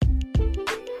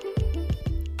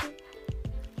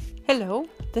Hello,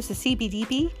 this is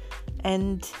CBDB,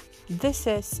 and this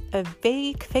is a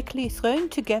very quickly thrown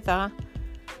together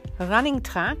running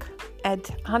track at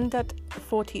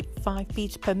 145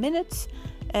 beats per minute,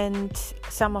 and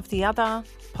some of the other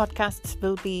podcasts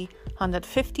will be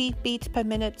 150 beats per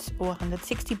minute or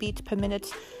 160 beats per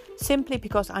minute, simply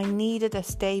because I needed a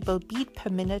stable beat per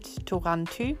minute to run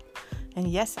to. And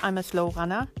yes, I'm a slow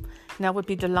runner, and I would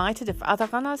be delighted if other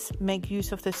runners make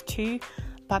use of this too.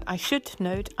 But I should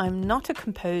note, I'm not a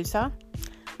composer.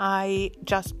 I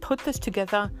just put this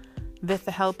together with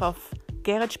the help of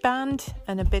GarageBand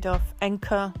and a bit of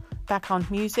Anchor background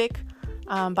music.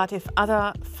 But if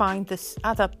other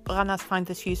runners find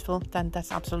this useful, then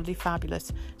that's absolutely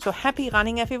fabulous. So happy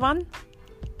running, everyone.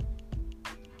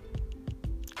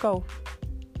 Go.